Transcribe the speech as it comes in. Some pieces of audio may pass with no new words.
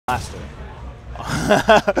Blaster.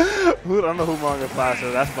 I don't know who wrong with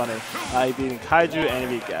Blaster. That's funny. He beating Kaiju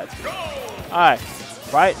and he beat Gatsby. All right.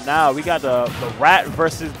 Right now, we got the rat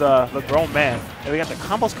versus the grown man. And we got the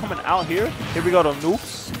combos coming out here. Here we go to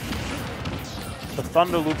loops. The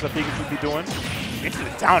thunder loops that Pikachu be doing. Into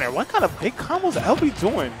the down air. What kind of big combos L be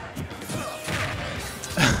doing?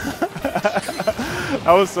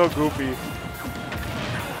 That was so goofy.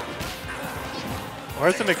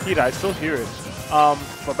 Where's the Nikita? I still hear it.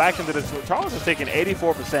 But back into this, Charles is taking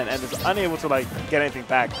 84% and is unable to like get anything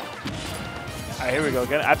back. All right, here we go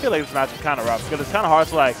again. I feel like this match is kind of rough because it's kind of hard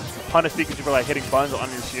to like punish Pikachu for like hitting buttons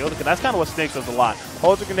on your shield. Because that's kind of what Snake does a lot.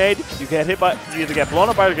 Holds a grenade, you get hit by, you either get blown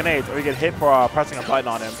up by the grenades or you get hit for pressing a button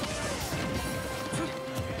on him.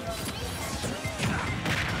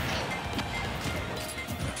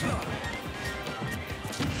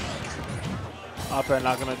 Up air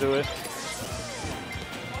not gonna do it.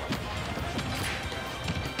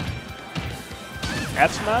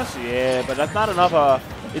 F smash, yeah, but that's not enough.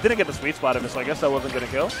 It didn't get the sweet spot of it, so I guess that wasn't gonna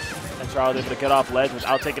kill. And Charles able to get off ledge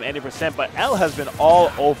without taking any %. But L has been all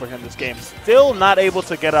over him this game. Still not able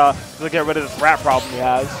to get rid of this rat problem he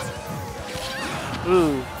has.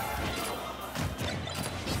 Ooh.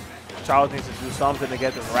 Charles needs to do something to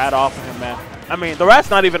get this rat off of him, man. I mean, the rat's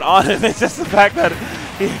not even on him. It's just the fact that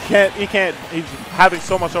he can't. He's having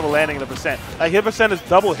so much trouble landing in the %. Like his % is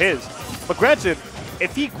double his. But granted,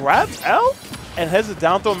 if he grabs L and has a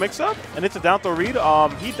down throw mix-up, and it's a down throw read,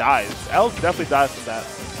 he dies. L definitely dies from that.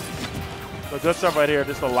 So good stuff right here.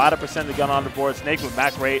 Just a lot of % to get on the board. Snake with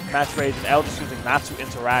match rage, and L just choosing not to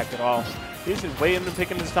interact at all. He's just waiting and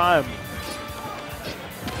picking his time.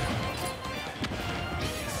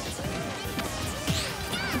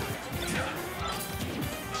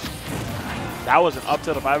 That was an up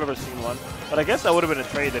tilt if I've ever seen one. But I guess that would have been a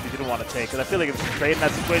trade that he didn't want to take. Because I feel like if it's a trade in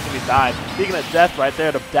that situation, he died. Speaking of death right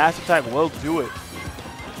there, the dash attack will do it.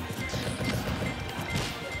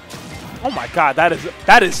 Oh my god, that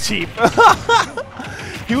is cheap.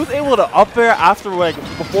 He was able to up air after like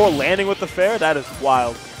before landing with the fair. That is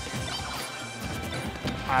wild.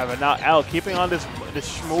 Alright, but now L keeping on this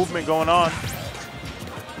movement going on.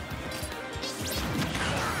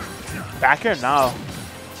 Back here now.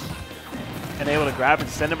 And able to grab and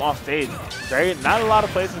send him off stage. Not a lot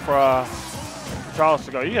of places for Charles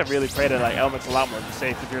to go. You have really prayed that like L makes a lot more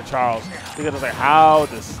safe if you're Charles. Because it's like, how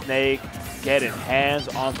does Snake get his hands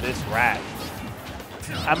on this rat?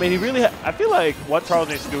 I mean, he really, I feel like what Charles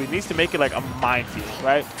needs to do, he needs to make it like a minefield,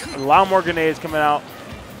 right? A lot more grenades coming out.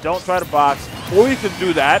 Don't try to box. Or you can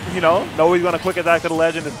do that, you know he's going to quick attack to the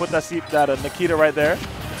legend and put that Nikita right there.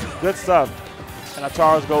 Good stuff. And now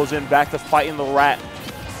Charles goes in back to fighting the rat.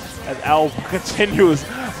 As L continues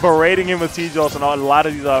berating him with T-Jolts and a lot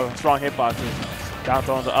of these strong hitboxes. Down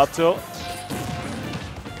throw into up tilt.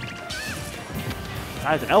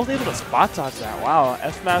 Nice, and L's able to spot dodge that. Wow,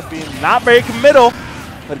 F-Smash being not very committal,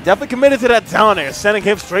 but definitely committed to that down air, sending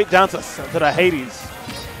him straight down to the Hades.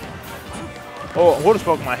 Oh, I would have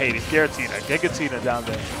spoken my Hades. Giratina, Gigatina down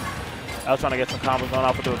there. L trying to get some combos going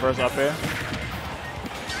off with the reverse up air.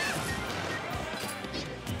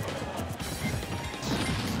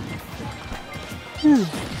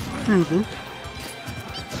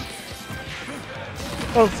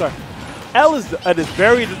 Oh, sorry. L is a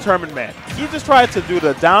very determined man. He just tried to do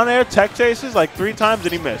the down air tech chases like 3 times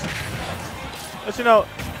and he missed. But you know,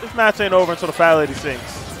 this match ain't over until the fat lady sings.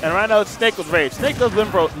 And right now it's Snake with Rage. Snake does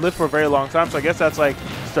live for a very long time, so I guess that's like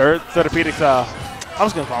Sertapedic's, I'm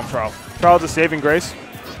just gonna call him Charles. Charles is saving grace.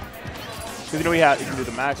 Because you know he can do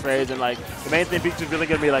the max rage and like the main thing Pikachu's really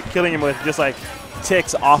gonna be like killing him with just like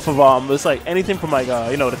ticks off of it's like anything from like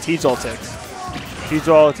the T-Jolt ticks.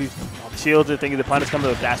 T-Jolt, shields, I think the opponent's coming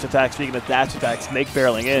with dash attack. Speaking of dash attack, Snake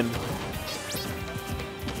barreling in.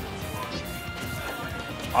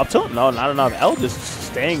 Up tilt? No, not enough. L just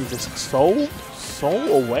staying just so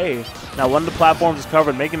away. Now one of the platforms is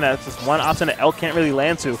covered, making that just one option that L can't really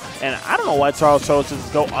land to. And I don't know why Charles chose to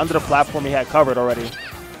just go under the platform he had covered already.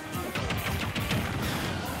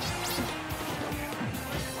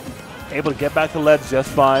 Able to get back to ledge just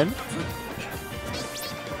fine.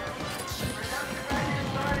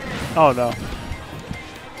 Oh no.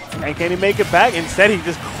 And can he make it back? Instead, he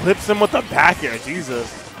just clips him with the back air.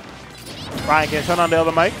 Jesus. Ryan, can you turn on the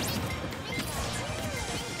other mic?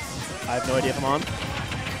 I have no idea if I'm on.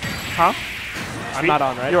 Huh? I'm not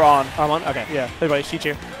on, right? You're on. I'm on? Okay. Yeah. Hey, everybody, Sheet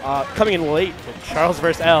here. Coming in late to Charles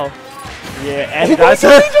versus L. Yeah, and that's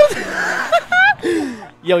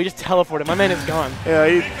Yo, he just teleported. My man is gone. Yeah,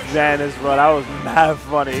 he vanished, bro. That was mad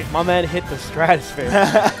funny. My man hit the stratosphere.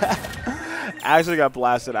 Actually got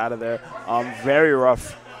blasted out of there. Very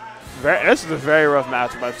rough. This is a very rough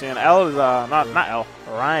matchup I've seen. L is not L.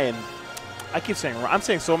 Ryan. I keep saying I'm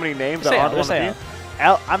saying so many names that aren't on the team.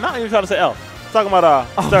 L. I'm not even trying to say L. I'm talking about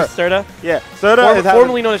Serta. Yeah, Serta is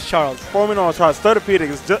formerly known as Charles. Formerly known as Charles. Sertapedic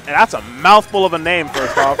is just, and that's a mouthful of a name.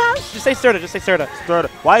 First off, just say Serta. Just say Serta. Serta.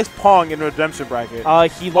 Why is Pong in the redemption bracket?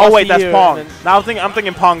 He lost. Oh wait, that's Pong. Now I'm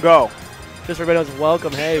thinking Pongo. Just everybody knows.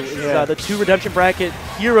 Welcome. Hey, it's, the 2 redemption bracket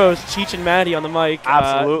heroes, Cheech and Maddie on the mic.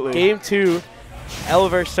 Absolutely. Game 2, L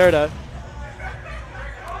versus Serta.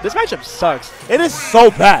 This matchup sucks. It is so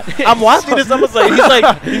bad. I'm watching this. I'm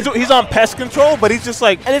like, he's on pest control, but he's just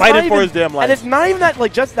like fighting for his damn life. And it's not even that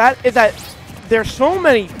just that. Is that there's so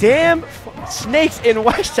many damn snakes in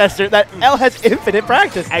Westchester that L has infinite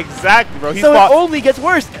practice. Exactly, bro. So it only gets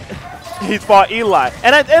worse. He's fought Eli,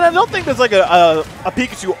 and I don't think there's like a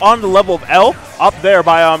Pikachu on the level of L up there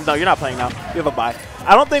by no, you're not playing now. You have a bye.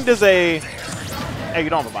 I don't think there's a. Hey, you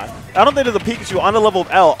don't have a bye. I don't think there's a Pikachu on the level of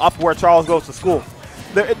L up where Charles goes to school.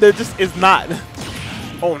 There just is not.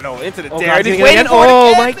 Oh no, into the dare.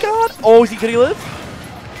 Oh my god. Oh, could he live?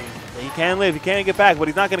 He can live. He can get back, but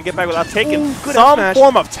he's not going to get back without taking some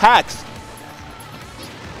form of tax.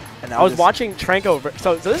 And I was watching Tranko.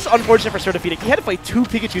 So this is unfortunate for Sertapedic. He had to fight 2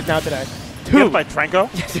 Pikachus now today. 2. He had to fight Tranko?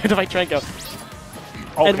 Yes, he had to fight Tranko.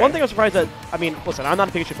 Okay. And one thing I'm surprised that, I mean, listen, I'm not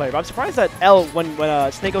a Pikachu player, but I'm surprised that L, when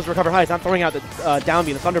Snake goes to recover high, is not throwing out the down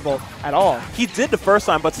B, the Thunderbolt, at all. He did the first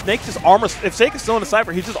time, but Snake just if Snake is still in the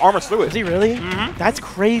Cypher, he just armors through it. Is he really? Mm-hmm. That's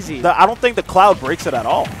crazy. I don't think the Cloud breaks it at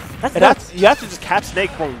all. You have to just catch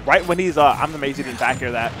Snake from right when he's, I'm amazing back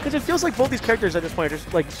here that. Because it feels like both these characters at this point are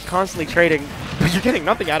just like constantly trading, but you're getting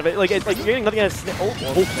nothing out of it. Like you're getting nothing out of Snake.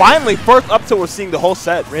 Well, finally, first up till we're seeing the whole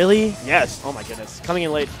set. Really? Yes. Oh my goodness. Coming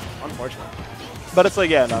in late, unfortunately. But it's like,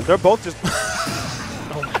 yeah, no, they're both just.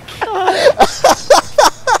 Oh my god.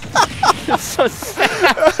 That's so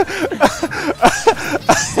sad.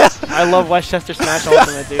 I love Westchester Smash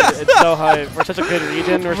Ultimate, dude. It's so hype. We're such a good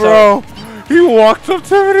region. Bro, he walked up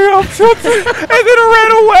to me, I'm tilted, and then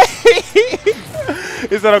ran away.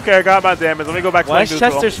 He said, okay, I got my damage. Let me go back to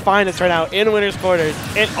Westchester's finest right now in winner's quarters.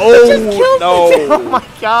 And oh, no. Oh my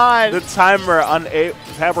god. The timer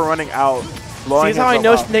running out. See how I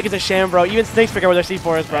know Snake is a sham, bro. Even Snakes figure out where their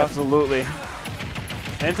C4 is, bro. Absolutely.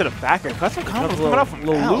 Into the backer. Custom combos coming out from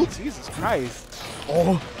little loop. Jesus Christ.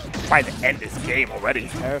 Oh, trying to end this game already.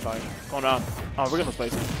 Terrifying. Going on. Oh, we're gonna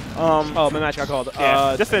place it. Oh, my match got called.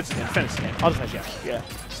 Yeah, just finish the game. I'll just finish, yeah.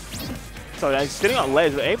 So he's sitting on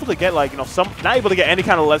ledge, but able to get like, not able to get any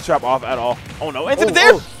kind of ledge trap off at all. Oh no, into the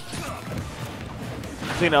dare!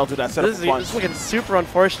 Seeing L do that setup. This is looking super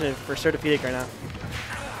unfortunate for Sertapedic right now.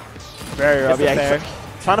 Very rough. Yeah,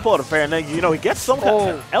 trying to pull out a fair, and then he gets some kind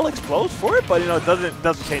of L explodes for it, but it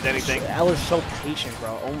doesn't change anything. L is so patient,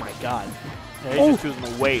 bro. Oh my god. Yeah, he's just choosing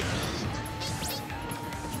to wait.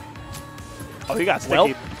 Oh, he got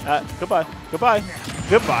sticky. Goodbye. Goodbye.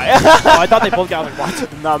 Oh, I thought they both got like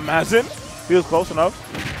what? Not imagine. He was close enough.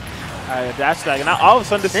 Alright, dash tag. And now all of a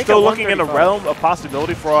sudden this is still looking in the realm of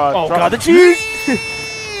possibility for oh god, the cheese!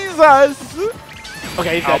 Jesus!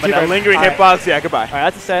 Okay, he's got but that lingering hitbox, yeah, goodbye.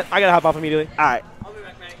 Alright, that's a set. I gotta hop off immediately. Alright. I'll be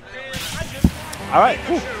back, mate. Alright.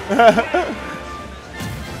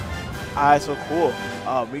 Alright, so cool.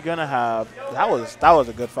 We're gonna have that was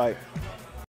a good fight.